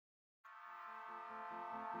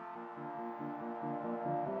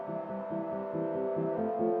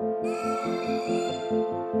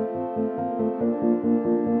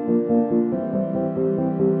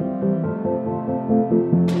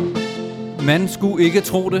Man skulle ikke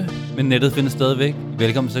tro det, men nettet findes stadigvæk.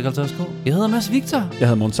 Velkommen til Sekretarisk. Jeg hedder Mads Victor. Jeg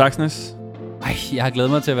hedder Morten Saxnes. Jeg har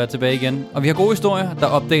glædet mig til at være tilbage igen. Og vi har gode historier. Der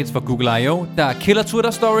er updates fra Google I.O. Der er Killer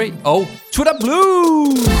Twitter Story og Twitter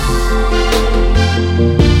Blues.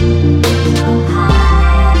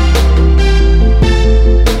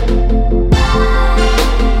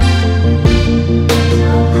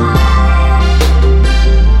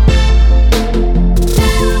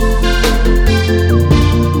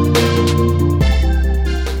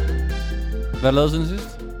 Hvad har du lavet siden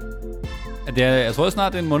sidst? Jeg tror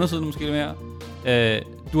snart det er en måned siden, måske mere.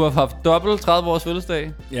 Du har haft dobbelt 30 års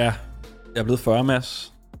fødselsdag. Ja, jeg er blevet 40,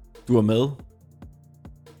 Mads. Du er med. Du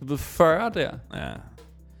er blevet 40 der. Ja.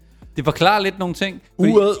 Det forklarer lidt nogle ting.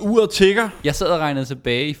 Uret tigger. Jeg sad og regnede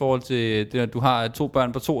tilbage i forhold til det, at du har 2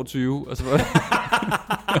 børn på 22. Og så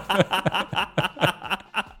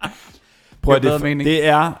Prøv at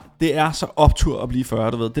det er så optur at blive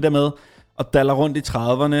 40, du ved. Det der med at dalle rundt i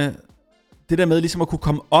 30'erne. Det der med ligesom at kunne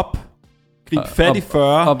komme op, gribe fat i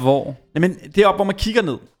 40. Op hvor? Jamen, det er op, hvor man kigger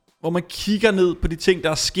ned. Hvor man kigger ned på de ting, der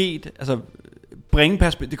er sket. Altså, bringe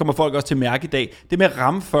perspektiv. Det kommer folk også til at mærke i dag. Det med at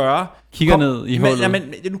ramme 40. Kigger ned i hullet.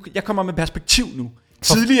 Jamen, jeg kommer med perspektiv nu.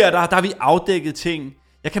 Tidligere, der har vi afdækket ting.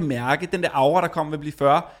 Jeg kan mærke, den der aura, der kommer ved at blive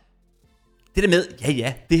 40. Det der med,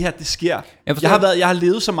 ja, det her, det sker. Jeg har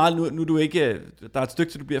levet så meget, nu du ikke, der er et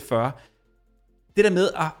stykke til du bliver 40. Det der med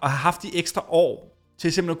at have haft de ekstra år,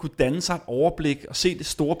 til simpelthen at kunne danne sig et overblik og se det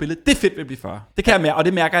store billede. Det er fedt ved at blive 40. Det kan jeg mærke, og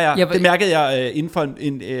det mærkede jeg inden for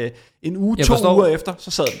en uge, 2 uger efter,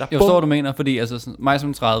 så sad den der. Jeg forstår, hvad du mener, fordi altså, mig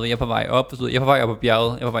som 30, jeg er på vej op, jeg er på vej op på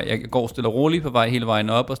bjerget, jeg går stille og roligt på vej hele vejen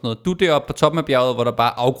op og sådan noget. Du er deroppe på toppen af bjerget, hvor der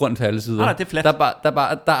bare er afgrund til alle sider. Nej, det er fladt.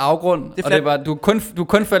 Der er afgrund, det er og det er bare, du er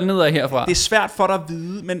kun faldet ned af herfra. Det er svært for dig at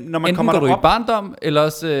vide, men når man enten kommer derop... derop... i barndom, eller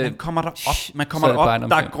også... man kommer derop,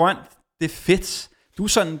 der er grønt, det er fedt. Du er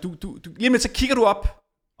sådan, lige med så kigger du op,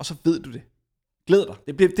 og så ved du det. Glæd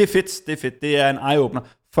dig. Det er fedt. Det er en eye-opener.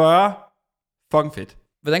 40. Fucking fedt.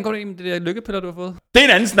 Hvordan går det egentlig med de der lykkepiller, du har fået? Det er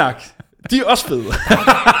en anden snak. De er også fede.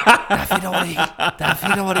 Der er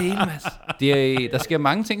fedt over det hele. Mads. Der sker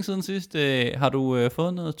mange ting siden sidst. Har du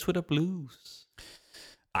fået noget Twitter Blues?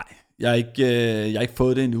 Nej, jeg har ikke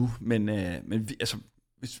fået det endnu. Men altså,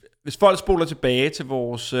 hvis folk spoler tilbage til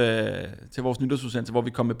vores nytårsudsendelse, hvor vi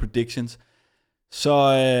kom med predictions,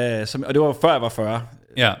 og det var før jeg var 40.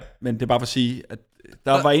 Ja. Men det er bare for at sige, at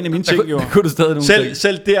der var en af mine ting jo. Kunne du stadig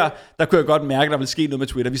selv der kunne jeg godt mærke, at der ville ske noget med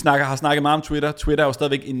Twitter. Vi har snakket meget om Twitter. Twitter er jo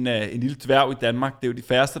stadigvæk en lille dværg i Danmark. Det er jo de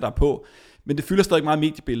færreste, der er på. Men det fylder stadig meget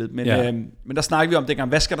mediebilledet. Men der snakker vi om dengang,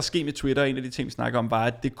 hvad skal der ske med Twitter? En af de ting, vi snakker om, var,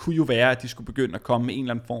 at det kunne jo være, at de skulle begynde at komme med en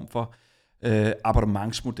eller anden form for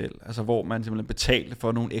abonnementsmodel. Altså hvor man simpelthen betaler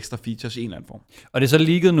for nogle ekstra features i en eller anden form. Og det er så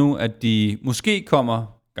leaget nu, at de måske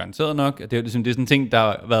kommer... Garanteret nok. Det er sådan en ting, der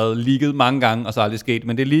har været leaget mange gange, og så aldrig sket.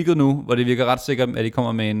 Men det er leaget nu, hvor det virker ret sikkert, at de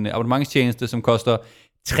kommer med en abonnementstjeneste, som koster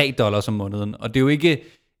 $3 om måneden. Og det er jo ikke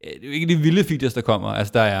de vilde features, der kommer.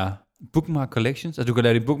 Altså, der er bookmark collections. Altså, du kan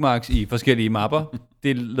lave dine bookmarks i forskellige mapper.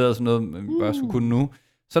 Det lader sådan noget, man bare skulle kunne nu.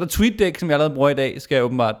 Så er der TweetDeck, som jeg allerede bruger i dag, skal jeg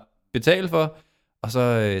åbenbart betale for. Og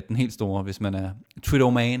så den helt store, hvis man er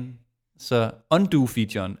Twitterman, så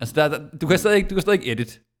undo-featuren. Altså, du kan stadig ikke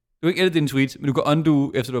edit. Du kan ikke edit din tweet, men du kan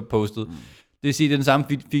undo, efter du har postet. Det vil sige, det er den samme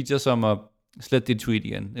feature, som at slette din tweet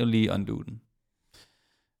igen. Jeg vil lige undo den.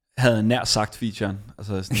 Jeg havde nær sagt featuren.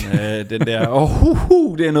 Altså sådan, den der,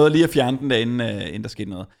 det er noget lige at fjerne den der, inden der skete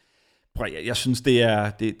noget. Prøv, jeg synes, det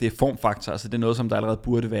er formfaktor. Altså, det er noget, som der allerede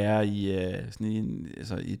burde være i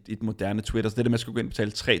et moderne Twitter. Så det der med at skulle gå ind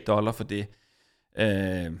og betale $3 for det,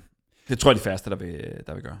 det tror jeg de færreste,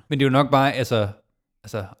 der vil gøre. Men det er jo nok bare, altså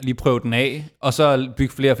lige prøve den af, og så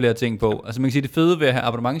bygge flere og flere ting på. Altså man kan sige, det fede ved at have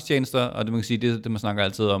abonnementstjenester, og det man kan sige, det man snakker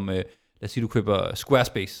altid om, lad os sige, du køber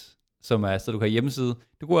Squarespace, som er så du kan have hjemmeside.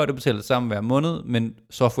 Det går, at du betaler det samme hver måned, men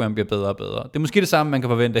softwaren bliver bedre og bedre. Det er måske det samme, man kan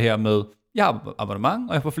forvente her med, jeg har abonnement,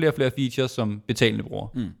 og jeg får flere og flere features, som betalende bruger.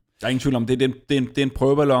 Der er ingen tvivl om, det er en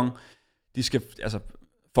prøveballon. De skal, altså,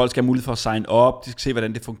 folk skal have mulighed for at sign up, de skal se,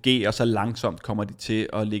 hvordan det fungerer, og så langsomt kommer de til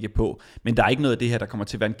at ligge på. Men der er ikke noget af det her, der kommer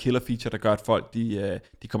til at være en killer feature, der gør, at folk de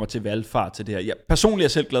kommer til at valgfart til det her. Jeg personligt er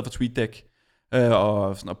selv glad for TweetDeck,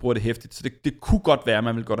 og bruger det hæftigt, så det kunne godt være, at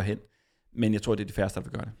man vil gå derhen. Men jeg tror, det er de færreste, der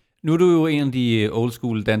vil gøre det. Nu er du jo en af de old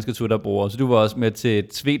school danske Twitter-brugere, så du var også med til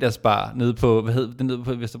Tveders bar nede på, hvad hed det, nede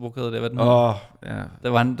på Vesterbrogade, hvad den hed? Ja.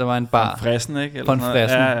 Der var en bar. Fressen, ikke? Eller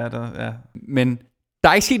Fressen. Ja. Men der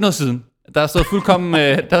er ikke sket noget siden. Der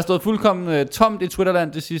har stået fuldkommen tomt i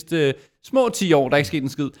Twitterland de sidste små 10 år. Der er ikke sket en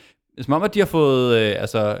skid. Det er som om, at de har fået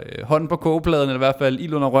hånden på kogepladen, eller i hvert fald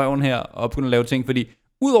ild under røven her, og begyndt at lave ting, fordi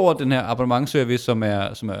Udover den her abonnementsservice, som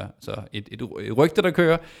er så et rygte, der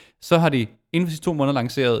kører, så har de inden for de 2 måneder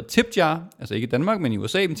lanceret TipJar, altså ikke i Danmark, men i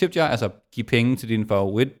USA, men TipJar, altså give penge til din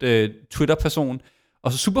favorit Twitter-person.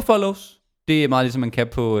 Og så Superfollows, det er meget ligesom man kan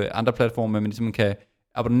på andre platforme, men ligesom man kan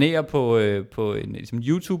abonnere på en ligesom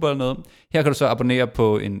YouTube eller noget. Her kan du så abonnere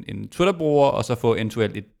på en Twitter-bruger, og så få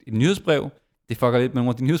eventuelt et nyhedsbrev. Det fucker lidt med nogle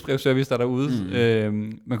af de nyhedsbrevservice, der er derude.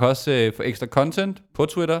 Man kan også få ekstra content på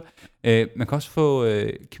Twitter. Man kan også få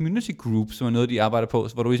community group, som er noget, de arbejder på,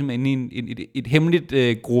 hvor du ligesom er inde i et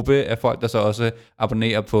hemmeligt gruppe af folk, der så også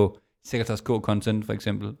abonnerer på Sekretariatsk-content, for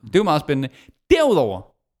eksempel. Det er jo meget spændende. Derudover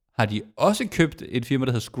har de også købt et firma,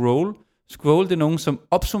 der hedder Scroll. Scroll, det er nogen, som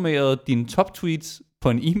opsummerede dine top tweets på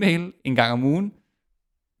en e-mail en gang om ugen.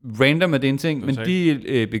 Random er det en ting, men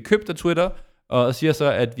de blev købt af Twitter, og siger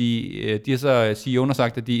så, at de har så CEO'en har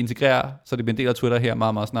sagt, at de integrerer, så det bliver en del af Twitter her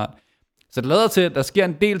meget, meget snart. Så det lader til, at der sker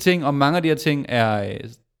en del ting, og mange af de her ting er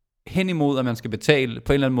hen imod, at man skal betale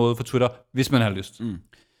på en eller anden måde for Twitter, hvis man har lyst.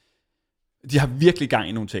 De har virkelig gang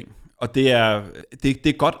i nogle ting, og det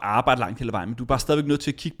er godt arbejde langt hele vejen, men du er bare stadigvæk nødt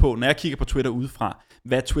til at kigge på, når jeg kigger på Twitter udefra,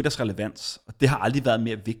 hvad er Twitters relevans? Og det har aldrig været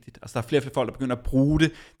mere vigtigt. Altså der er flere og flere folk, der begynder at bruge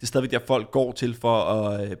det. Det er stadigvæk der, folk går til for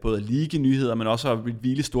at både leake nyheder, men også at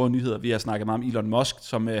reveale store nyheder. Vi har snakket meget om Elon Musk,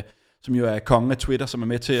 som jo er kongen af Twitter, som er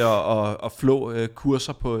med til at flå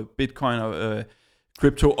kurser på Bitcoin og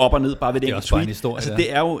krypto op og ned, bare ved det enkelt tweet. Historie, altså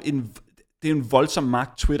det er jo en voldsom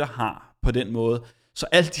magt, Twitter har på den måde. Så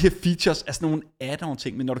alle de her features er sådan nogle add-on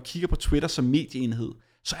ting, men når du kigger på Twitter som medieenhed,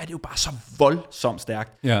 så er det jo bare så voldsomt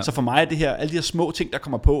stærkt. Ja. Så for mig er det her, alle de her små ting, der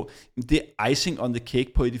kommer på, det er icing on the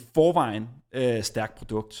cake på et i forvejen stærkt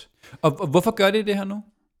produkt. Og hvorfor gør det her nu?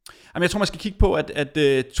 Jamen, jeg tror, man skal kigge på, at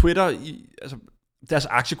Twitter, altså deres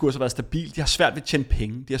aktiekurs har været stabil. De har svært ved at tjene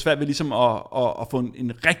penge. De har svært ved ligesom at få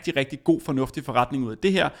en rigtig, rigtig god, fornuftig forretning ud af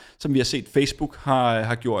det her, som vi har set Facebook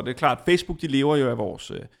har gjort. Det er klart, Facebook de lever jo af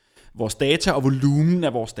vores data og volumen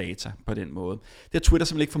af vores data på den måde. Det har Twitter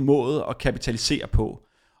simpelthen ikke formået at kapitalisere på.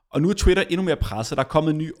 Og nu er Twitter endnu mere presset. Der er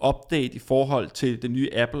kommet en ny update i forhold til den nye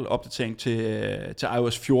Apple-opdatering til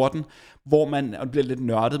iOS 14, hvor man, og det bliver lidt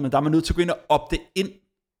nørdet, men der er man nødt til at gå ind og opte ind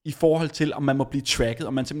i forhold til, om man må blive tracket,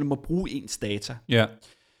 og man simpelthen må bruge ens data. Ja.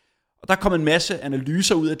 Og der er kommet en masse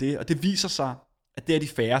analyser ud af det, og det viser sig, at det er de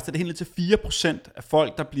færreste. Det er helt til 4% af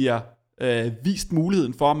folk, der bliver vist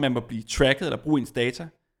muligheden for, om man må blive tracket eller bruge ens data,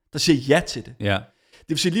 der siger ja til det. Ja. Det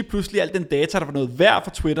vil sige lige pludselig, al den data, der var noget værd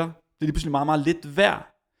for Twitter, det er lige pludselig meget, meget lidt værd.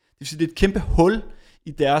 Det vil sige, det er et kæmpe hul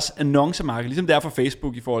i deres annoncemarked, ligesom det er for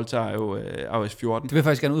Facebook i forhold til iOS 14. Det vil jeg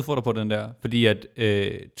faktisk gerne udfordre på den der, fordi at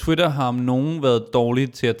Twitter har om nogen været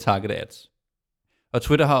dårlig til at target ads. Og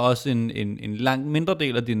Twitter har også en langt mindre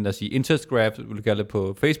del af din, lad os sige, interest graph, vil du kalde det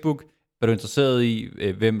på Facebook. Hvad er du interesseret i?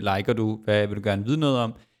 Hvem liker du? Hvad vil du gerne vide noget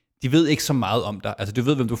om? De ved ikke så meget om dig. Altså, du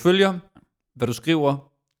ved, hvem du følger, hvad du skriver.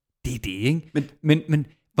 Det er det, ikke? Men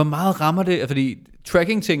hvor meget rammer det? Fordi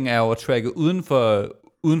tracking-ting er jo at tracke uden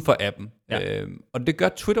for appen. Ja. Og det gør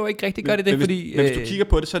Twitter ikke rigtig godt i det, fordi... Men hvis du kigger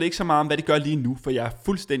på det, så er det ikke så meget om, hvad de gør lige nu, for jeg er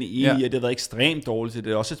fuldstændig enig i, at det har været ekstremt dårligt.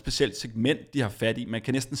 Det er også et specielt segment, de har fat i. Man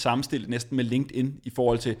kan næsten sammenstille næsten med LinkedIn i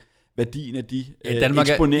forhold til værdien af de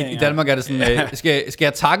eksponeringer. I Danmark er det sådan, skal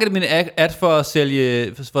jeg targete min ad for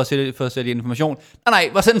at sælge information? Nej,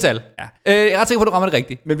 hvor send tal. Ja. Jeg er ret sikker på, at du rammer det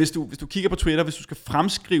rigtigt. Men hvis du kigger på Twitter, hvis du skal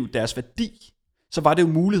fremskrive deres værdi, så var det jo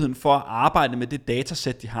muligheden for at arbejde med det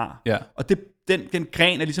datasæt, de har. Ja. Og den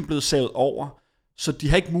gren er ligesom blevet savet over, så de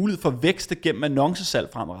har ikke mulighed for at vækste gennem annoncesalg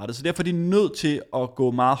fremadrettet. Så derfor er de nødt til at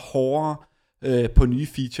gå meget hårdere på nye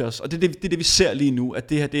features. Og det er det, vi ser lige nu, at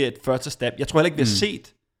det her det er et første step. Jeg tror heller ikke, vi har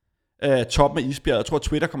set toppen af isbjerget. Jeg tror, at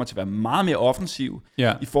Twitter kommer til at være meget mere offensiv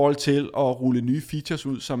i forhold til at rulle nye features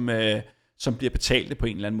ud, som bliver betalte på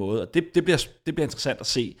en eller anden måde. Og det bliver interessant at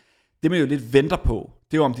se. Det man jo lidt venter på,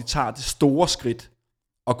 det er jo, om de tager det store skridt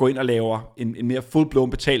og går ind og laver en mere full-blown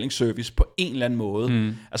betalingsservice på en eller anden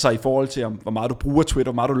måde. Altså i forhold til, hvor meget du bruger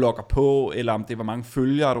Twitter, hvor meget du logger på, eller om det er, hvor mange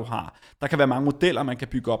følgere du har. Der kan være mange modeller, man kan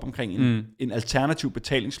bygge op omkring en alternativ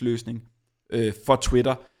betalingsløsning for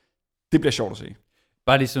Twitter. Det bliver sjovt at se.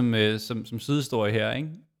 Bare ligesom som sidehistorie her, ikke?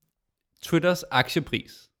 Twitters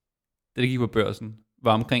aktiepris, da det gik på børsen,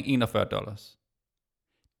 var omkring $41.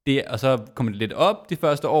 Og så kom det lidt op de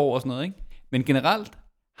første år og sådan noget, ikke? Men generelt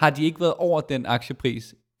har de ikke været over den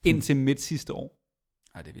aktiepris indtil midt sidste år.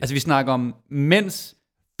 Altså vi snakker om, mens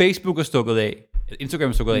Facebook er stukket af, Instagram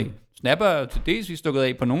er stukket af, Snap er til dels stukket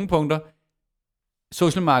af på nogle punkter,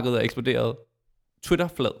 socialmarkedet er eksploderet, Twitter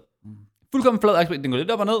flad. Fuldkommen flad aktiepris, den går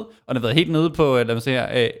lidt op og ned, og den har været helt nede på, lad mig sige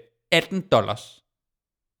her, $18.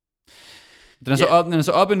 Den er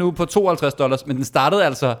så oppe nu på $52, men den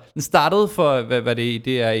startede for, hvad det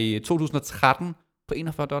er i 2013,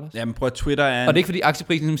 på $41. Jamen prøv at Twitter er... Og det er ikke fordi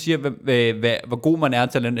aktieprisen som siger, hvor god man er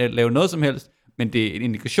til at lave noget som helst, men det er en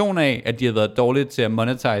indikation af, at de har været dårlige til at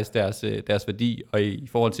monetize deres værdi, og i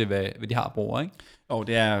forhold til, hvad de har at bruge, ikke? Og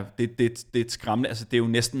det er et skræmmende, altså det er jo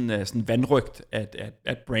næsten sådan vanrygt,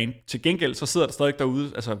 at brand. Til gengæld, så sidder der stadig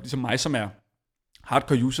derude, altså ligesom mig, som er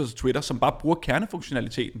hardcore users af Twitter, som bare bruger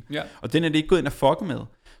kernefunktionaliteten. Ja. Og den er det ikke gået ind og fucke med.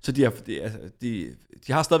 Så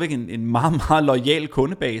de har stadigvæk en meget, meget loyal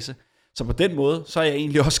kundebase. Så på den måde, så er jeg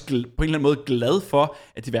egentlig også på en eller anden måde glad for,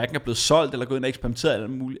 at de hverken er blevet solgt, eller gået ind og eksperimenteret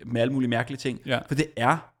med alle mulige mærkelige ting. Ja. For det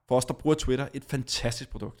er, for os der bruger Twitter, et fantastisk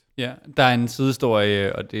produkt. Ja, der er en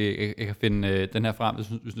sidehistorie, og jeg kan finde den her frem,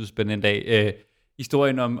 hvis du er spændende en dag.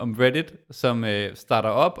 Historien om Reddit, som starter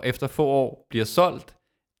op, og efter få år bliver solgt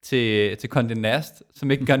til Condé Nast,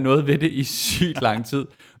 som ikke gør noget ved det i sygt lang tid,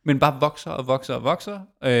 men bare vokser og vokser og vokser.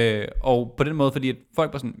 Og på den måde, fordi at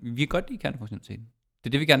folk bare sådan, vi kan godt lide kernefunktionaliteten. Det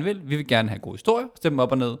er det, vi gerne vil. Vi vil gerne have gode historier, stemme dem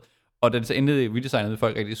op og ned, og det så endelig redesignet med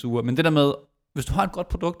folk rigtig sure. Men det der med, hvis du har et godt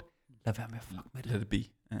produkt, lad være med at fuck med det. Lad det be.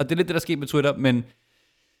 Ja. Og det er lidt det, der sker med Twitter, men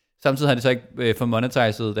samtidig har de så ikke for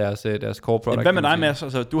monetized deres core product. Hvad med dig, Mads?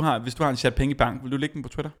 Altså, hvis du har en chat penge i bank, vil du lægge den på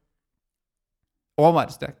Twitter? Overvej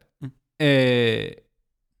det stærkt.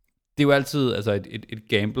 Det er jo altid altså et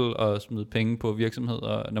gamble at smide penge på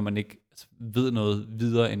virksomheder, når man ikke ved noget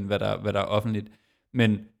videre, end hvad der er offentligt.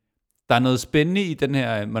 Men der er noget spændende i den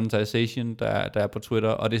her monetization, der er på Twitter,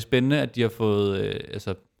 og det er spændende, at de har fået det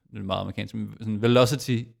er meget amerikansk, sådan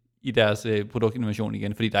velocity i deres produktinnovation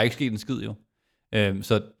igen, fordi der er ikke sket en skid jo.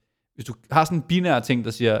 Så hvis du har sådan en binær ting,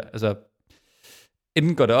 der siger, altså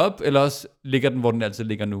enten går det op, eller også ligger den, hvor den altid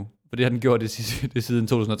ligger nu. For det har den gjort det siden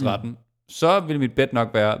 2013. Så vil mit bet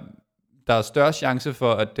nok være, der er større chance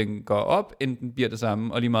for, at den går op, end den bliver det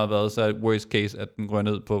samme, og lige meget hvad, så er worst case, at den går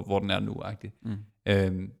ned på, hvor den er nu-agtigt.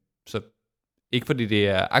 Så ikke fordi det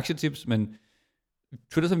er aktietips, men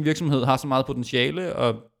Twitter som virksomhed har så meget potentiale,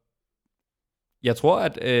 og jeg tror,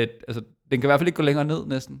 at den kan i hvert fald ikke gå længere ned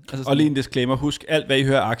næsten. Altså og lige en disclaimer, husk alt, hvad I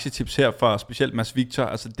hører aktietips her fra specielt Mads Victor,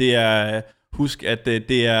 altså det er... Husk, at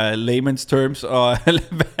det er layman's terms, og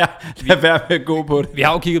lad være med at gå på det. Vi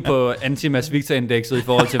har jo kigget på anti-Mads Victor-indekset i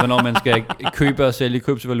forhold til, hvornår man skal købe og sælge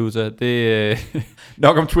kryptovaluta. Det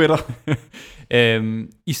nok om Twitter.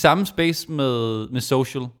 I samme space med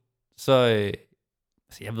social, så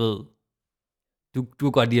jeg ved, du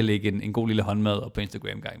kan godt lide at lægge en god lille håndmad op på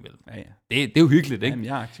Instagram gang imellem. Ja. Det er jo hyggeligt, ikke? Jamen,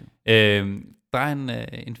 jeg er aktiv. Der er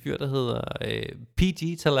en fyr, der hedder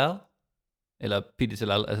PG Talal, eller PG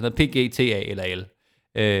Talal, altså PGTALL,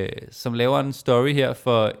 som laver en story her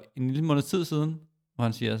for en lille måned tid siden, hvor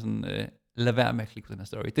han siger sådan, lad være med at klikke på den her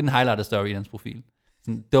story. Det er en highlighted story i hans profil.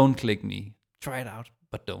 Sådan, don't click me. Try it out,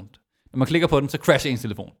 but don't. Når man klikker på den, så crasher ens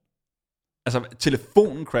telefon. Altså,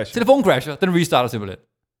 telefonen crasher? Telefonen crasher, den restarter simpelthen.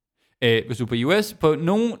 Hvis du er på iOS, på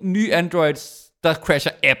nogle nye Androids, der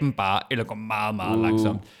crasher appen bare, eller går meget, meget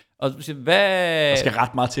langsomt. Og du siger, hvad... Der skal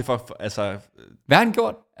ret meget til for altså... Hvad har han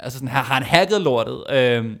gjort? Altså sådan, har han hacket lortet?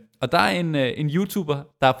 Og der er en YouTuber,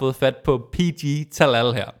 der har fået fat på PG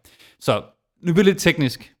Talal her. Så nu bliver det lidt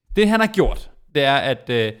teknisk. Det han har gjort, det er,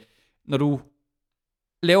 at når du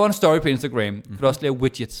laver en story på Instagram, kan du også lave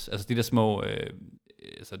widgets, altså de der små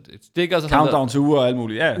stickers og sådan countdown til uger og alt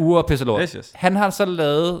muligt. Ja. Uger og pisse lort. Yes. Han har så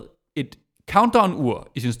lavet et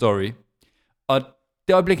countdown-ur i sin story. Og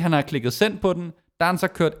det øjeblik, han har klikket send på den, der har han så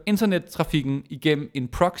kørt internettrafikken igennem en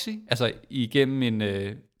proxy, altså igennem en,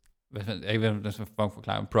 jeg ikke ved, om jeg skal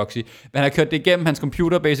forklare en proxy, men han har kørt det igennem hans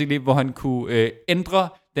computer, basically, hvor han kunne ændre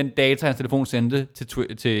den data, hans telefon sendte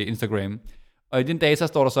til Instagram. Og i den data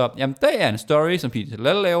står der så, jamen det er en story, som Peter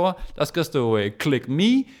Talal laver, der skal stå click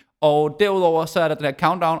me, og derudover så er der den her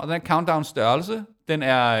countdown, og den her countdown størrelse, den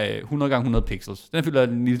er 100 x 100 pixels. Den fylder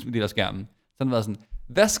en lille del af skærmen. Så den har været sådan,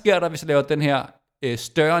 hvad sker der, hvis jeg laver den her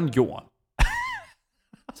større end jorden?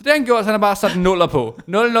 Så det han gjorde, så han har bare sat nuller på.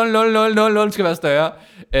 0,00000 skal være større.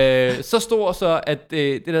 Så stor så, at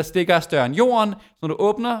det der stikker er større end jorden. Så når du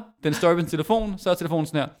åbner den story på din telefon, så er telefonen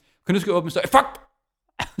sådan her. Kan du skal åbne større? Fuck!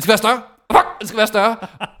 Den skal være større! Fuck! Den skal være større!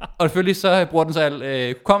 Og selvfølgelig så bruger den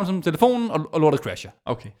så kommer som telefonen, og lortet crasher.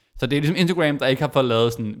 Okay. Så det er ligesom Instagram, der ikke har fået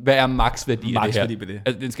lavet sådan, hvad er max-værdi af det her? På det.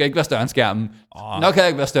 Altså, den skal ikke være større end skærmen. Nok kan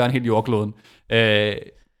ikke være større end hele jordkloden.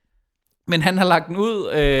 Men han har lagt den ud,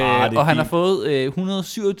 og han har fået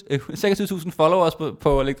 26.000 followers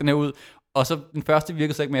på at lægge den her ud. Og så den første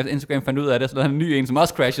virkede så ikke med, at Instagram fandt ud af det, så der er en ny en, som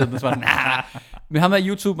også crashede. Så var nah. Men ham her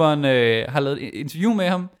YouTuberen har lavet et interview med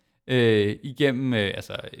ham, igennem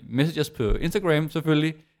messages på Instagram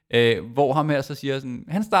selvfølgelig, hvor ham her så siger sådan,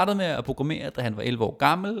 han startede med at programmere, da han var 11 år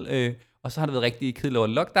gammel, og så har det været rigtig kedeligt over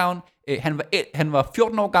lockdown. Han var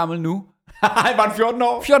 14 år gammel nu, Var han 14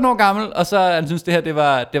 år? 14 år gammel, og så han synes det her, det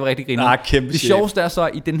var rigtig griner. Kæmpe det sjoveste er så,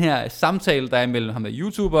 i den her samtale, der er mellem ham og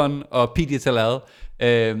YouTuberen og Pete Talade,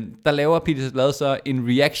 der laver Pete Talade så en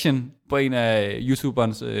reaction på en af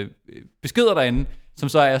YouTuberens beskeder derinde, som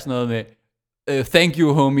så er sådan noget med, thank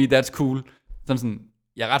you homie, that's cool. Sådan,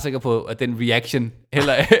 jeg er ret sikker på, at den reaction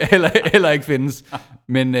heller ikke findes.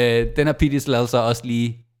 Men den har Pete Talade så også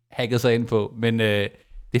lige hacket sig ind på. Men det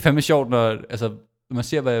er fandme sjovt, når man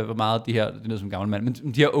ser, hvor meget de her, det er noget som gammel mand,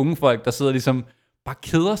 men de her unge folk, der sidder ligesom, bare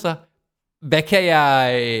keder sig. Hvad kan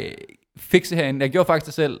jeg fikse herinde? Jeg gjorde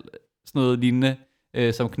faktisk selv sådan noget lignende,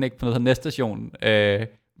 som knæk på noget her Næstation,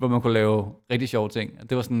 hvor man kunne lave rigtig sjove ting.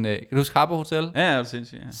 Det var sådan, kan du huske Harbour Hotel? Ja, det er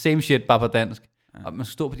sindssygt. Ja. Same shit, bare på dansk. Ja. Og man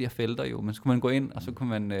skulle stå på de her felter jo, men så kunne man gå ind, og så kunne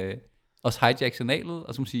man også hijack signalet,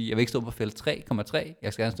 og så kunne man sige, jeg vil ikke stå på felt 3,3,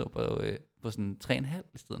 jeg skal gerne stå på sådan 3,5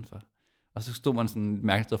 i stedet for. Og så stod man sådan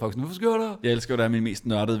mærkeligt, og folk sådan, hvorfor sker der? Jeg elsker jo, der er min mest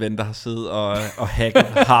nørdede ven, der har siddet og hacket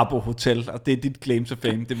Harbour Hotel, og det er dit claim to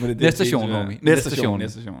fame. Næstation, homie.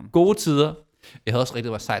 Næstation. Gode tider. Jeg havde også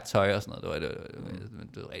rigtig meget sejt tøj og sådan noget.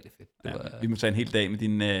 Det var rigtig fedt. Vi må tage en hel dag med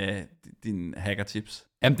din hacker-tips.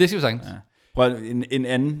 Jamen, det skal vi sagtens. Ja. Prøv en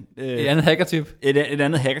anden... et andet hacker-tip. Et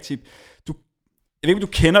andet hacker-tip. Jeg ved ikke, om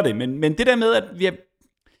du kender det, men det der med, at vi har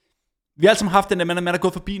alle sammen haft den der, man er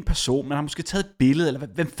gået forbi en person, man har måske taget et billede, eller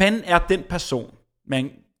hvem fanden er den person?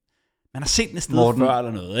 Man har set den et sted før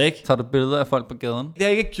eller noget, ikke? Tager du billeder af folk på gaden? Det har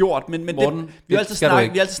jeg ikke gjort, men Morten, vi har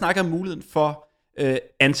altid snakket om muligheden for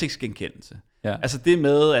ansigtsgenkendelse. Ja. Altså det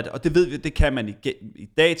med, at, og det ved vi, det kan man i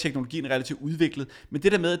dag, teknologien er relativt udviklet, men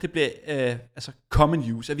det der med, at det bliver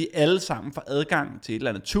common use, at vi alle sammen får adgang til et eller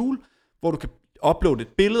andet tool, hvor du kan uploade et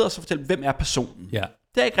billede, og så fortælle, hvem er personen. Ja.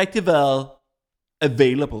 Det har ikke rigtig været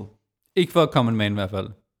available. Ikke for common man i hvert fald.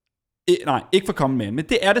 Nej, ikke for common man, men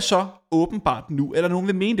det er det så åbenbart nu, eller nogen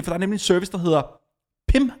vil mene det, for der er nemlig en service, der hedder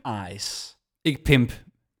Pimp Eyes. Ikke Pimp.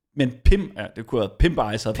 Men det kunne have Pimp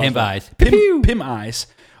Eyes. Pimp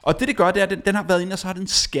Eyes. Og det gør, det er, at den har været inde, og så har den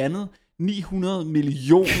scannet 900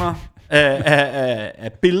 millioner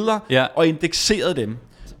af billeder, og indekseret dem.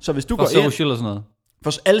 Så hvis du går social og sådan noget.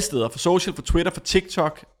 For alle steder, for social, for Twitter, for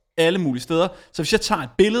TikTok, alle mulige steder. Så hvis jeg tager et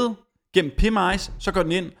billede gennem Pimp Eyes, så går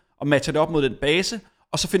den ind og matcher det op mod den base,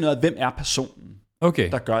 og så finder jeg ud af, hvem er personen,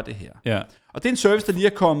 der gør det her. Ja. Og det er en service, der lige er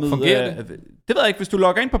kommet... Fungerer det? Det ved jeg ikke. Hvis du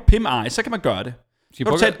logger ind på Pimp Eyes, så kan man gøre det. Så kan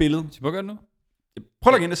du tage et billede. Skal du gøre det nu?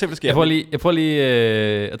 Prøv at logge ind og se, hvad der sker. Jeg prøver lige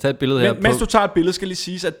at tage et billede her. Mens du tager et billede, skal lige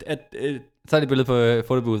siges, at... Jeg tager et billede på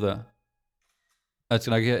photobooth der. Og jeg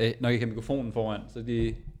skal nok ikke have mikrofonen foran, så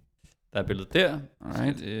der er et billede der.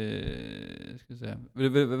 Alright. Skal se.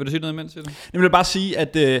 Vil du sige noget imens? Jeg vil bare sige,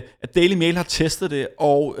 at Daily Mail har testet det,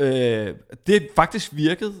 og det faktisk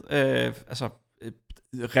virket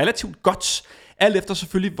relativt godt, alt efter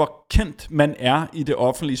selvfølgelig, hvor kendt man er i det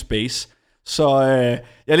offentlige space. Så jeg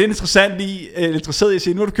er lidt interesseret i at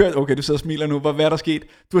se, nu har du kørt, okay, du sidder og smiler nu, hvad er der sket?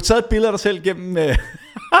 Du har taget et billede af dig selv gennem,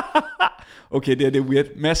 okay, det er weird.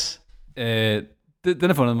 Mads? Den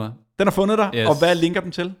har fundet mig. Den har fundet dig, yes. Og hvad linker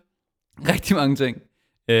den til? Rigtig mange ting.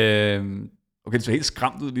 Okay, det ser helt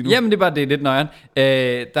skræmt ud lige nu. Jamen, det er lidt nøjeren.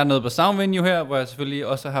 Der er noget på Soundvenue her, hvor jeg selvfølgelig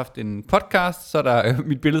også har haft en podcast. Så er der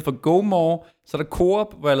mit billede fra GoMore. Så er der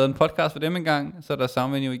Coop, hvor jeg lavede en podcast for dem engang. Så er der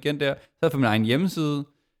Soundvenue igen der. Så er der for min egen hjemmeside.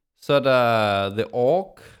 Så er der The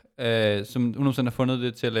Org, som 100% har fundet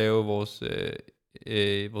det til at lave vores,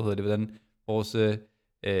 vores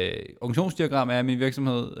organisationsdiagram af min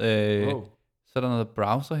virksomhed. Så er der noget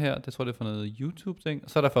browser her, det tror jeg, det er for noget YouTube-ting.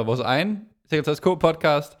 Så er der for vores egen Sekretariats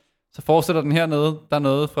K-podcast. Så fortsætter den hernede. Der er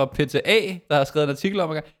noget fra PTA, der har skrevet en artikel om.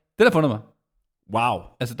 Den har fundet mig. Wow.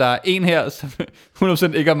 Altså, der er en her, som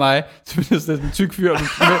 100% ikke er mig, som er sådan en tyk fyr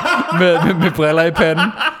med briller i panden.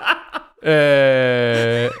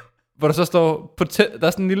 Hvor der så står, der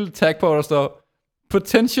er sådan en lille tag på, hvor der står,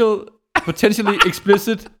 potentially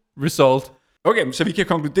explicit result. Okay, så vi kan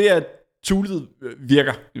konkludere, at toolet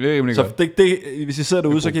virker. Så hvis I sidder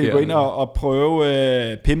derude, så kan I gå ind og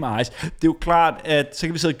prøve Pimp Eyes. Det er jo klart, at så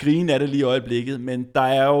kan vi sidde og grine af det lige i øjeblikket, men der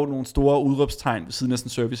er jo nogle store udråbstegn ved siden af sådan en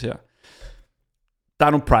service her. Der er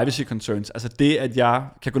nogle privacy concerns. Altså det, at jeg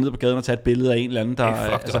kan gå ned på gaden og tage et billede af en eller anden,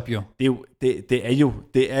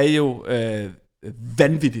 det er jo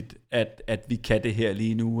vanvittigt, at vi kan det her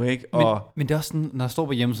lige nu, ikke? Men det er også sådan, når der står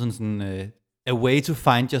på hjemmesiden sådan, a way to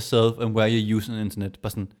find yourself and where you're using internet. Bare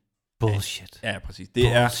sådan, bullshit. Ja, præcis.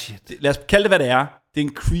 Lad os kalde det, hvad det er. Det er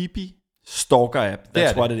en creepy stalker-app.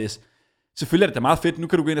 That's what it is. Selvfølgelig er det da meget fedt. Nu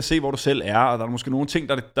kan du gå ind og se, hvor du selv er, og der er måske nogle ting,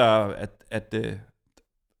 der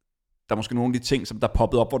er måske nogle af de ting, som der er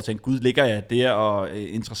poppet op, hvor du tænker, gud, ligger jeg der, og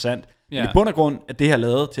interessant. Men i bund og grund er det her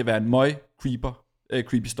lavet til at være en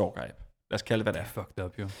creepy stalker-app. Lad os kalde det, hvad det er. Fucked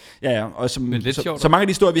up, jo. Ja, og så mange af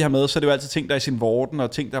de historier, vi har med, så er det jo altid ting, der er i sin vorden,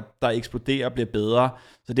 og ting, der eksploderer og bliver bedre.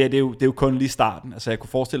 Så det er jo kun lige starten. Altså jeg kunne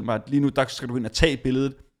forestille mig, at lige nu, der skal du ind og tage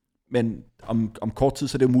billedet, men om kort tid,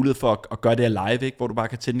 så er det jo mulighed for at gøre det her live, ikke? Hvor du bare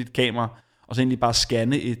kan tænde dit kamera, og så egentlig bare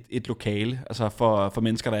scanne et lokale, altså for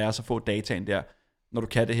mennesker, der er, så få dataen der, når du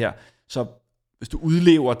kan det her. Så hvis du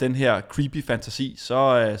udlever den her creepy fantasi, så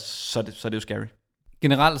er det jo scary.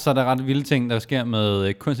 Generelt så er der ret vilde ting, der sker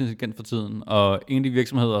med kunstig intelligens for tiden, og en af de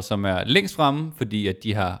virksomheder, som er længst fremme, fordi at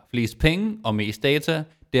de har flest penge og mest data,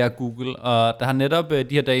 det er Google. Og der har netop de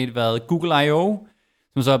her dage været Google I.O.,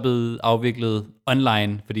 som så er blevet afviklet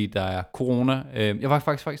online, fordi der er corona. Jeg var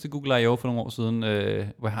faktisk til Google I.O. for nogle år siden,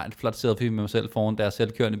 hvor jeg har et flot selfie med mig selv foran deres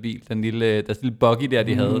selvkørende bil. Deres lille buggy der,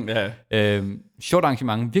 de havde. Sjovt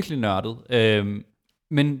arrangement, virkelig nørdet.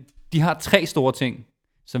 Men de har 3 store ting,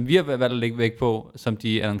 som vi har valgt at lægge væk på, som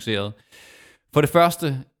de annoncerede. For det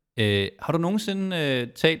første, har du nogensinde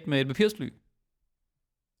talt med et papirsfly?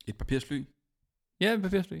 Et papirsfly? Ja, et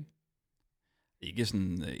papirsfly. Ikke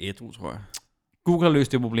sådan ædru, tror jeg. Google har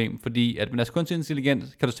løst det problem, fordi at med deres kunstig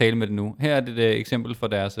intelligens kan du tale med det nu. Her er det et eksempel fra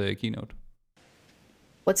deres keynote.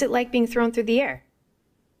 What's it like being thrown through the air?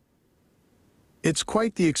 It's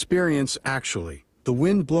quite the experience, actually. The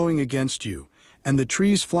wind blowing against you, and the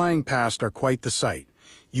trees flying past are quite the sight.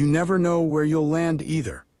 You never know where you'll land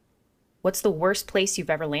either. What's the worst place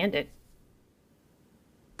you've ever landed?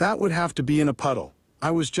 That would have to be in a puddle.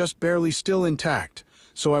 I was just barely still intact,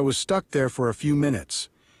 so I was stuck there for a few minutes.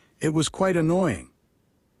 It was quite annoying.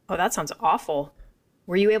 Oh, that sounds awful.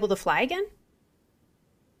 Were you able to fly again?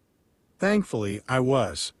 Thankfully, I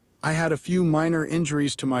was. I had a few minor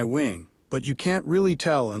injuries to my wing, but you can't really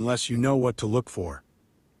tell unless you know what to look for.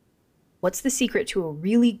 What's the secret to a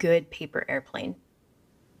really good paper airplane?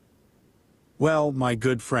 Well, my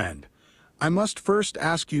good friend, I must first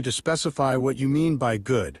ask you to specify what you mean by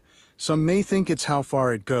good. Some may think it's how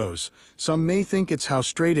far it goes, some may think it's how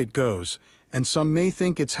straight it goes, and some may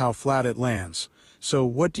think it's how flat it lands. So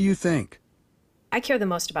what do you think? I care the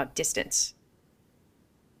most about distance.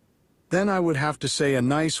 Then I would have to say a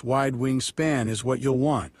nice wide wingspan is what you'll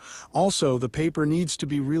want. Also, the paper needs to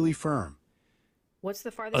be really firm. What's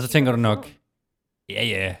the farthest? Og så tænker du nok,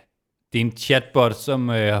 ja, det er en chatbot, som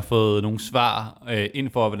har fået nogle svar ind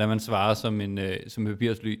for, hvordan man svarer som en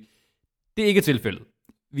papirsfly. Det er ikke tilfældet.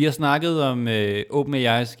 Vi har snakket om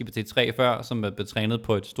OpenAI's GPT-3 før, som er blevet trænet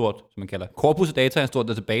på et stort, som man kalder korpus af data, en stor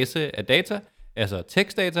database af data, altså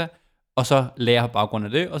tekstdata, og så lærer på baggrund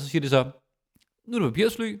af det, og så siger de så, nu er du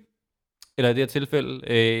papirsfly, eller i det her tilfælde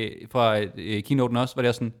fra keynoten også, var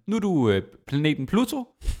det sådan, nu er du planeten Pluto,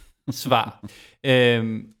 svar.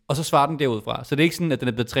 Og så svarer den derudfra. Så det er ikke sådan, at den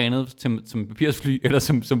er blevet trænet som papirsfly,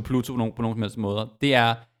 eller som Pluto på nogen som helst måder. Det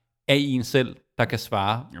er AI'en selv, der kan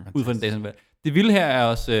svare ud fra den data. Det vilde her er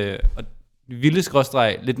også, og det vilde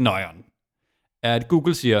skråstreg lidt nøjeren, er, at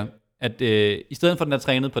Google siger, at i stedet for den er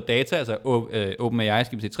trænet på data, altså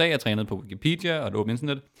OpenAI's GPT-3 er trænet på Wikipedia og det åbne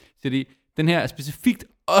internet, siger de, den her er specifikt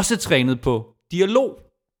også trænet på dialog.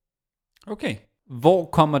 Okay. Hvor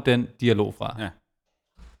kommer den dialog fra? Ja.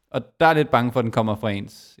 Og der er lidt bange for, at den kommer fra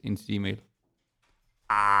ens e-mail.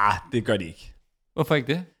 Det gør de ikke. Hvorfor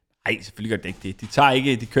ikke det? Nej, selvfølgelig gør det ikke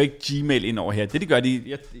det. De kører ikke Gmail ind over her. Det de gør,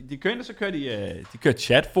 de kører ind, og så kører de kører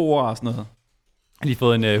chatforer og sådan noget. Har lige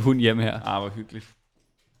fået en hund hjem her. Hvor hyggeligt.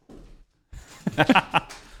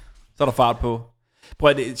 Så er der fart på. Prøv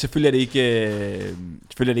at selvfølgelig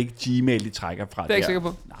er det ikke Gmail, de trækker fra. Det er jeg ikke sikker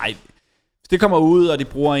på. Nej, hvis det kommer ud, og de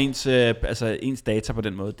bruger ens data på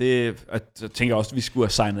den måde, så tænker jeg også, at vi skulle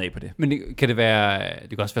have signet af på det. Men kan det være, det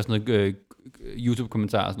kan også være sådan noget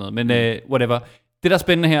YouTube-kommentarer og sådan noget, men whatever. Det, der er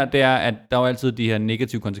spændende her, det er, at der er jo altid de her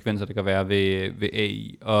negative konsekvenser, der kan være ved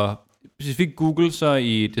AI. Og specifikt Google, så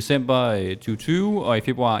i december 2020 og i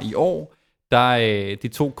februar i år, der de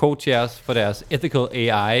 2 co-chairs for deres Ethical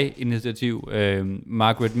AI-initiativ,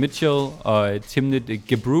 Margaret Mitchell og Timnit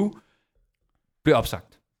Gebru, blev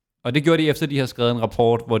opsagt. Og det gjorde de efter, de har skrevet en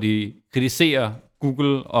rapport, hvor de kritiserer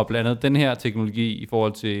Google og blandt andet den her teknologi i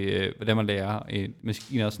forhold til, hvordan man lærer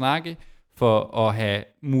maskiner at snakke, for at have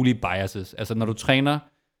mulige biases. Altså når du træner,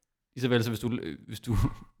 lige så vel så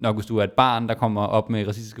hvis du er et barn, der kommer op med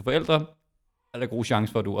racistiske forældre, er der god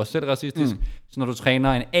chance for, at du også selv er racistisk. Så når du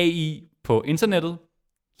træner en AI på internettet,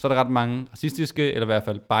 så er der ret mange racistiske, eller i hvert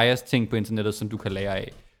fald bias ting på internettet, som du kan lære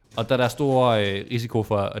af. Og der er stor risiko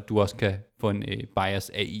for, at du også kan få en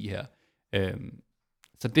bias AI her.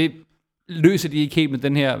 Så det løser de ikke helt med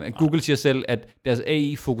den her. Google siger selv, at deres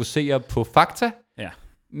AI fokuserer på fakta,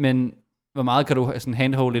 men Hvor meget kan du sådan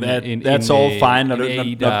handhold en That's all fine,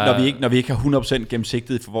 når vi ikke har 100%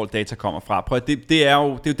 gennemsigtighed for, hvor data kommer fra. Prøv, det er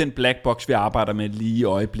jo den black box, vi arbejder med lige i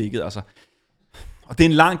øjeblikket. Altså. Og det er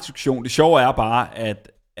en lang diskussion. Det sjove er bare,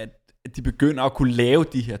 at de begynder at kunne lave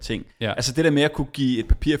de her ting. Ja. Altså det der med at kunne give et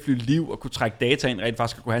papirfly liv, og kunne trække data ind, rent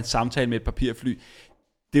faktisk at kunne have en samtale med et papirfly.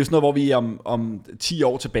 Det er jo sådan noget, hvor vi om 10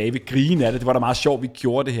 år tilbage vil grine af det. Det var da meget sjovt, vi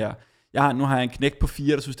gjorde det her. Nu har jeg en knægt på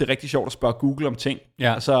 4, der synes, det er rigtig sjovt at spørge Google om ting.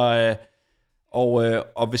 Ja. Altså,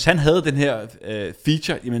 og hvis han havde den her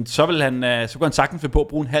feature, jamen, så kunne han sagtens finde på at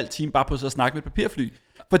bruge en halv time bare på at snakke med et papirfly.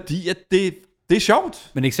 Fordi at det er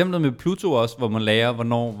sjovt. Men eksemplet med Pluto også, hvor man lærer,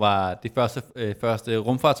 hvornår var det første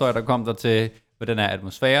rumfartøj, der kom der til, hvordan er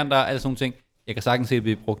atmosfæren der, alle sådan nogle ting. Jeg kan sagtens se, at det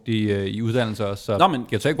bliver brugt i uddannelser også. Så men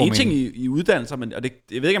en ting i uddannelser, men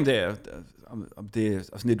jeg ved ikke, om det er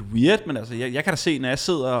sådan lidt weird, men altså, jeg kan da se, når jeg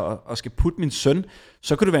sidder og skal putte min søn,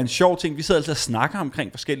 så kunne det være en sjov ting. Vi sidder altid og snakker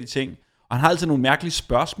omkring forskellige ting, og han har altid nogle mærkelige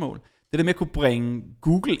spørgsmål. Det der med at kunne bringe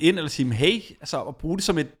Google ind, eller sige, hey, altså at bruge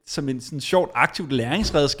det som en sådan sjovt aktivt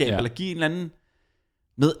læringsredskab, eller give en eller anden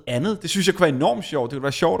noget andet. Det synes jeg kunne være enormt sjovt. Det kunne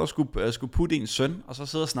være sjovt at skulle putte en søn, og så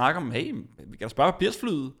sidde og snakke om, hey, vi kan da spørge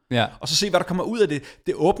papirsflyet, og så se, hvad der kommer ud af det.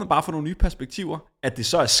 Det åbner bare for nogle nye perspektiver, at det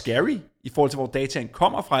så er scary, i forhold til, hvor dataen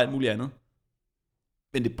kommer fra alt muligt andet.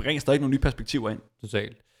 Men det bringer stadig nogle nye perspektiver ind.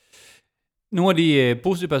 Totalt. Nogle af de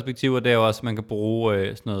positive perspektiver, det er jo også, at man kan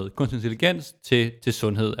bruge sådan noget kunstig intelligens til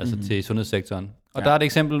sundhed, altså til sundhedssektoren. Og der er et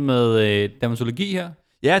eksempel med dermatologi her.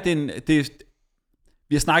 Ja,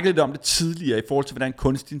 vi har snakket lidt om det tidligere, i forhold til, hvordan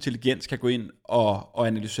kunstig intelligens kan gå ind og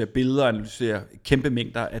analysere billeder, og analysere kæmpe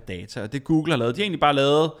mængder af data. Og det Google har lavet, de har egentlig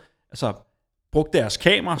bare brugt deres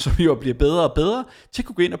kamera, som jo bliver bedre og bedre, til at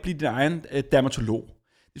kunne gå ind og blive din egen dermatolog.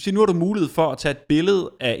 Det vil sige, nu har du mulighed for at tage et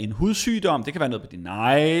billede af en hudsygdom. Det kan være noget på din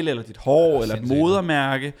negle, eller dit hår, eller et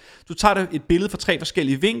modermærke. Du tager et billede fra 3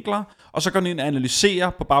 forskellige vinkler, og så går du ind og analyserer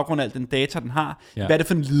på baggrund af al den data, den har. Ja. Hvad er det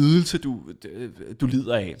for en lidelse, du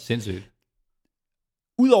lider af? Sindssygt.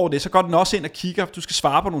 Udover det, så går den også ind og kigger. Du skal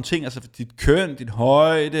svare på nogle ting, altså dit køn, dit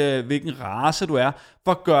højde, hvilken race du er,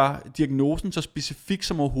 for at gøre diagnosen så specifik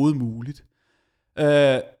som overhovedet muligt.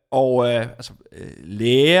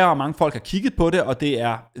 Læger og mange folk har kigget på det, og det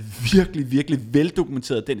er virkelig, virkelig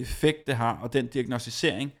veldokumenteret, den effekt, det har, og den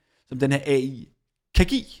diagnostisering, som den her AI kan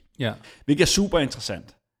give. Ja. Hvilket er super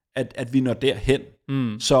interessant, at vi når derhen.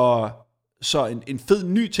 Så en fed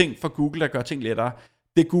ny ting for Google, der gør ting lettere.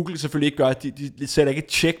 Det Google selvfølgelig ikke gør, de sætter ikke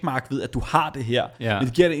et checkmark ved, at du har det her, men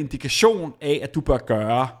det giver en indikation af, at du bør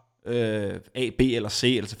gøre A, B eller C,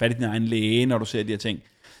 eller så fat i din egen læge, når du ser de her ting.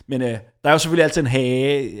 Men der er jo selvfølgelig altid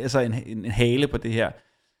en hale på det her.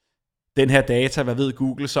 Den her data, hvad ved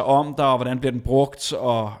Google så om der, og hvordan bliver den brugt,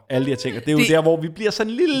 og alle de her ting. Og det er jo der, hvor vi bliver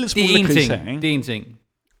sådan en lille smule kris her. Ikke? Det er en ting.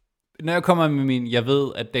 Når jeg kommer med jeg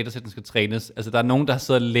ved, at datasætten skal trænes, altså der er nogen, der har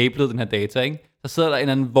siddet og labelet den her data, ikke? Så sidder der en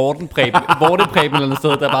eller anden vortepræben eller andet sted,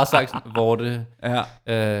 der bare har sagt sådan, vorte,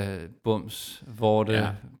 bums, vorte,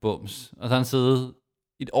 bums. Og så har han siddet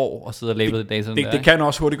et år og sidder og labelet data. Det kan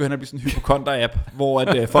også hurtigt gå hen og blive sådan en hypokonter-app, hvor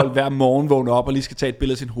at folk hver morgen vågner op og lige skal tage et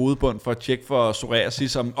billede af sin hovedbund for at tjekke for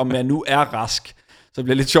psoriasis, om man nu er rask. Så det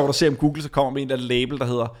bliver lidt sjovt at se, om Google så kommer med en der label, der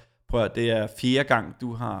hedder, prøv at det er 4. gang,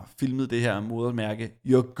 du har filmet det her modermærke.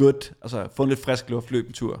 You're good. Altså, få en lidt frisk luft, løb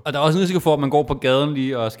en tur. Og der er også en risiko for, at man går på gaden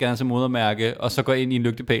lige og scanner til modermærke, og så går ind i en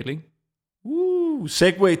lygtepæl, ikke?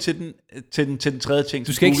 Segway til den tredje ting.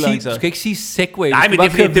 Du skal ikke sige segway. Nej, men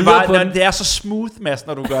det er så smooth, Mads,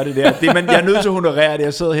 når du gør det der. Jeg er nødt til at honorere det.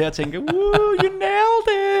 Jeg sidder her og tænker, you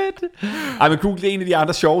nailed it. Ej, men Google er en af de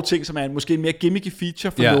andre sjove ting, som er måske en mere gimmicky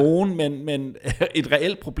feature for nogen, men et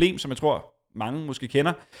reelt problem, som jeg tror, mange måske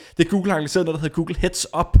kender. Det Google har lanceret noget, der hedder Google Heads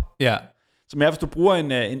Up. Ja. Som er, hvis du bruger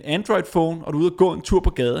en Android-phone, og du er ude og gå en tur på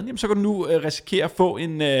gaden, jamen, så kan du nu risikere at få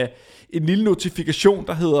en lille notifikation,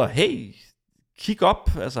 der hedder, hey, kig op,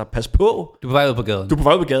 altså pas på. Du er på vej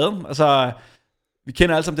ud på gaden. Altså, vi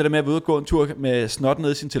kender alle sammen det der med at være ude og gå en tur med snot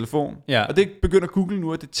ned i sin telefon. Ja. Og det begynder Google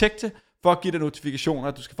nu at detekte, for at give dig notifikationer,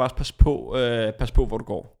 at du skal faktisk passe på, hvor du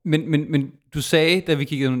går. Men du sagde, da vi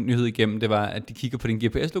kiggede en nyhed igennem, det var, at de kigger på din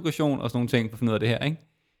GPS-lokation og sådan nogle ting, for at finde ud af det her, ikke?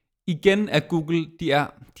 Igen er Google, de er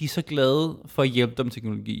så glade for at hjælpe dem med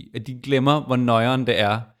teknologi, at de glemmer, hvor nøjeren det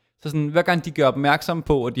er. Så sådan, hver gang de gør opmærksom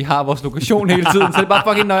på, at de har vores lokation hele tiden, så er det bare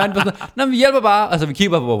fucking nøjeren. Nå, vi hjælper bare. Altså, vi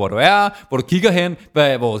kigger på, hvor du er, hvor du kigger hen,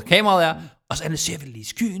 hvor kameraet er, og så analyserer vi det lige i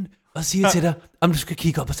skyen, og siger til dig, om du skal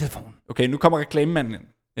kigge op på telefonen. Okay, nu kommer reklamemanden ind.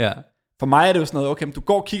 Ja. For mig er det jo sådan noget, okay, men du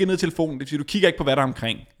går og kigger ned i telefonen, det vil sige, du kigger ikke på, hvad der er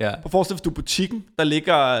omkring. Ja. På forestil, hvis du er i butikken, der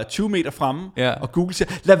ligger 20 meter fremme, og Google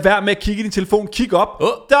siger, lad være med at kigge i din telefon, kig op,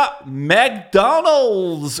 der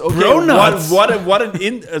McDonald's! Okay,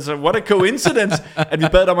 what a coincidence, at vi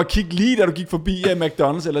bad dig om at kigge lige, da du gik forbi af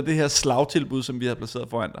McDonald's, eller det her slagtilbud, som vi havde placeret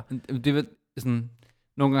foran dig. Det er sådan,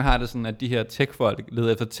 nogle gange har det sådan, at de her tech-folk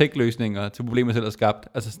leder efter tech-løsninger til problemer selv er skabt.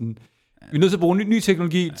 Altså sådan, vi er nødt til at bruge ny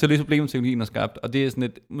teknologi til at løse problemer, teknologien er skabt. Og det er sådan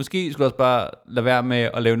et, måske skulle også bare lade være med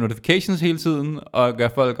at lave notifications hele tiden, og gøre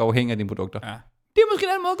folk afhængige af dine produkter. Ja. Det er måske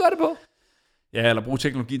den måde at gøre det på. Ja, eller bruge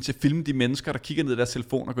teknologien til at filme de mennesker, der kigger ned i deres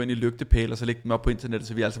telefon og går ind i lygtepæle, og så lægge dem op på internettet,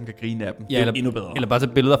 så vi alle sammen kan grine af dem. Ja, det er endnu bedre. Eller bare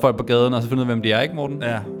tage billeder af folk på gaden, og så finde ud af, hvem de er, ikke Morten?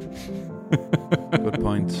 Ja. Good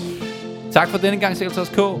point. Tak for denne gang,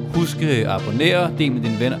 Sekretarisk K. Husk at abonnere, del med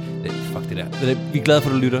dine venner. Fuck det der. Vi er glade for,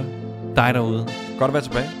 at du lytter. Dig derude. Godt at være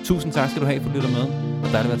tilbage. Tusind tak skal du have, for at du lytter med.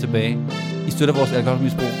 Og dejligt at være tilbage. I støtter vores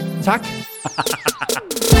alkoholmisbrug. Tak!